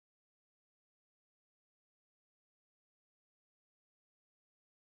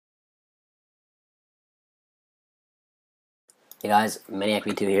Hey guys,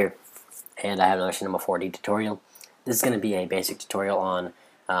 ManiacV2 here, and I have another Cinema 4D tutorial. This is going to be a basic tutorial on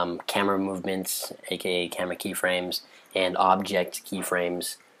camera movements, aka camera keyframes, and object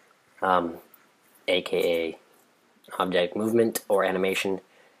keyframes, aka object movement or animation.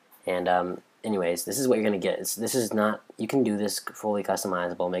 And anyways, this is what you're going to get. This is not, you can do this fully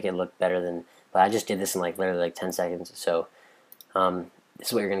customizable, make it look better than, but I just did this in literally 10 seconds. So this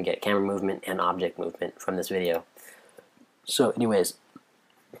is what you're going to get, camera movement and object movement from this video. So anyways,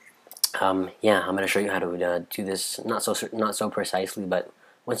 yeah, I'm going to show you how to do this not so precisely, but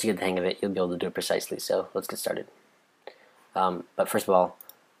once you get the hang of it, you'll be able to do it precisely. So let's get started. But first of all,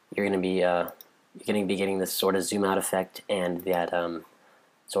 you're going to be getting this sort of zoom out effect and that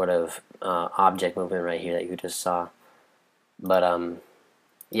sort of object movement right here that you just saw. But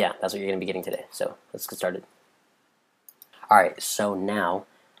yeah, that's what you're going to be getting today. So let's get started. All right, so now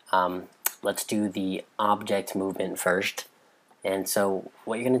let's do the object movement first. And so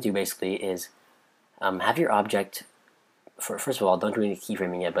what you're going to do basically is have your object, first of all, don't do any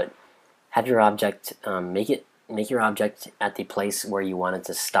keyframing yet, but have your object, make your object at the place where you want it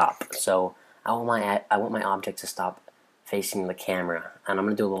to stop. So I want my object to stop facing the camera, and I'm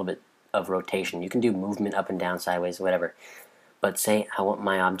going to do a little bit of rotation. You can do movement up and down, sideways, whatever. But say I want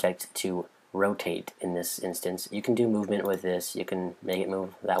my object to rotate in this instance. You can do movement with this, you can make it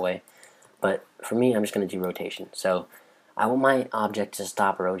move that way. But for me, I'm just going to do rotation. So I want my object to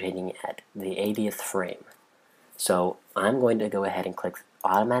stop rotating at the 80th frame. So I'm going to go ahead and click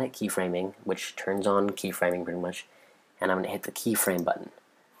automatic keyframing, which turns on keyframing pretty much, and I'm going to hit the keyframe button.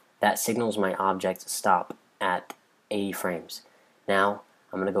 That signals my object to stop at 80 frames. Now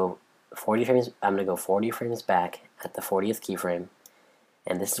I'm going to go 40 frames. I'm going to go 40 frames back at the 40th keyframe,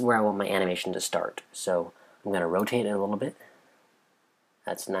 and this is where I want my animation to start. So I'm going to rotate it a little bit.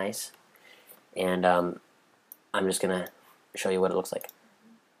 That's nice, and I'm just going to show you what it looks like.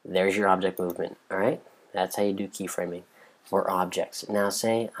 There's your object movement. Alright, that's how you do keyframing for objects. Now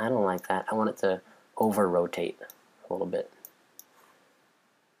say I don't like that, I want it to over rotate a little bit.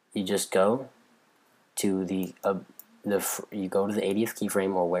 You just go to the 80th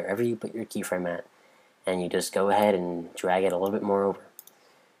keyframe or wherever you put your keyframe at, and you just go ahead and drag it a little bit more over,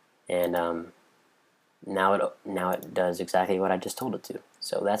 and now it does exactly what I just told it to.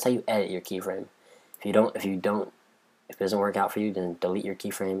 So that's how you edit your keyframe. If it doesn't work out for you, then delete your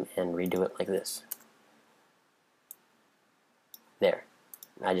keyframe and redo it like this. There.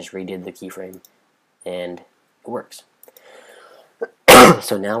 I just redid the keyframe and it works.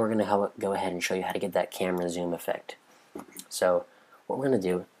 So now we're going to go ahead and show you how to get that camera zoom effect. So what we're going to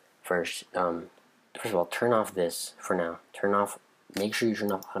do first of all, turn off this for now. Make sure you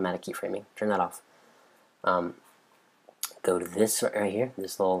turn off automatic keyframing. Turn that off. Go to this right here.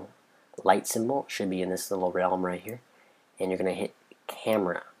 This little light symbol should be in this little realm right here. And you're going to hit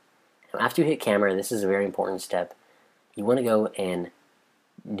camera. Now after you hit camera, this is a very important step. You want to go and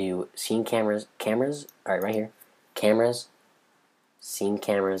do scene cameras, alright, right here, cameras, scene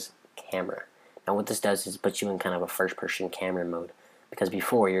cameras, camera. Now what this does is put you in kind of a first person camera mode, because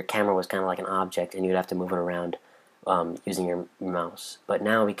before your camera was kind of like an object and you'd have to move it around using your mouse. But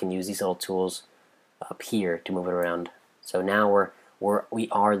now we can use these little tools up here to move it around. So now we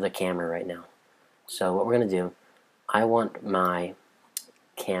are the camera right now. So what we're going to do, I want my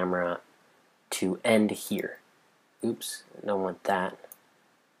camera to end here. Oops, I don't want that.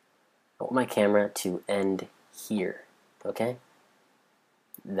 I want my camera to end here, okay?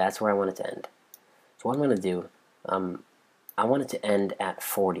 That's where I want it to end. So what I'm going to do, I want it to end at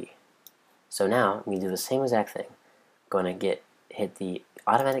 40. So now I'm going to do the same exact thing. I'm going to hit the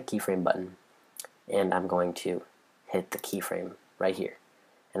automatic keyframe button, and I'm going to hit the keyframe right here.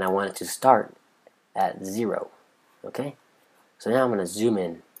 And I want it to start at 0. Okay? So now I'm going to zoom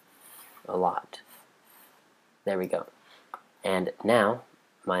in a lot. There we go. And now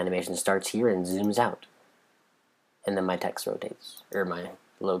my animation starts here and zooms out. And then my text rotates, or my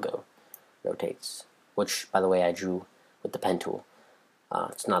logo rotates, which, by the way, I drew with the pen tool.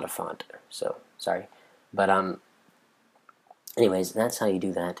 It's not a font, so sorry. But anyways, that's how you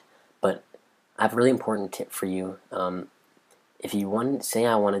do that. But I have a really important tip for you. If you say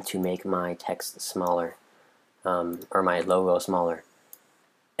I wanted to make my text smaller, or my logo smaller,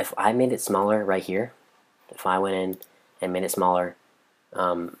 if I made it smaller right here, if I went in and made it smaller,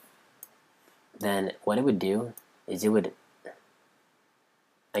 then what it would do is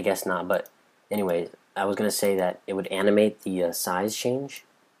I guess not, but anyway, I was going to say that it would animate the size change,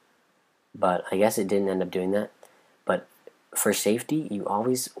 but I guess it didn't end up doing that. But for safety, you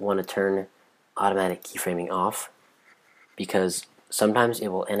always want to turn automatic keyframing off, because sometimes it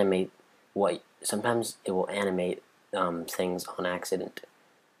will animate things on accident.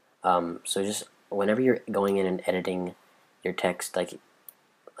 So just whenever you're going in and editing your text, like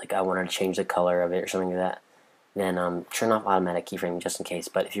I wanted to change the color of it or something like that, then turn off automatic keyframing just in case.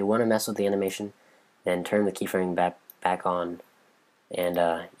 But if you want to mess with the animation, then turn the keyframing back on,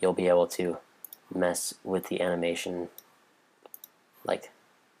 and you'll be able to mess with the animation like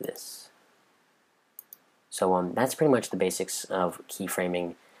this. So that's pretty much the basics of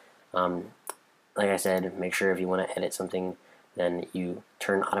keyframing. Like I said, make sure if you want to edit something, then you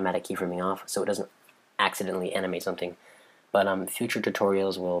turn automatic keyframing off so it doesn't accidentally animate something. But future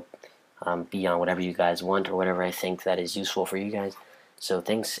tutorials will be on whatever you guys want or whatever I think that is useful for you guys. So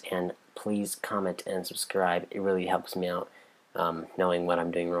thanks, and please comment and subscribe. It really helps me out knowing what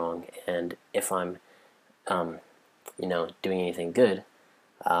I'm doing wrong, and if I'm doing anything good,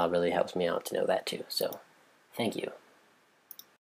 really helps me out to know that too. So thank you.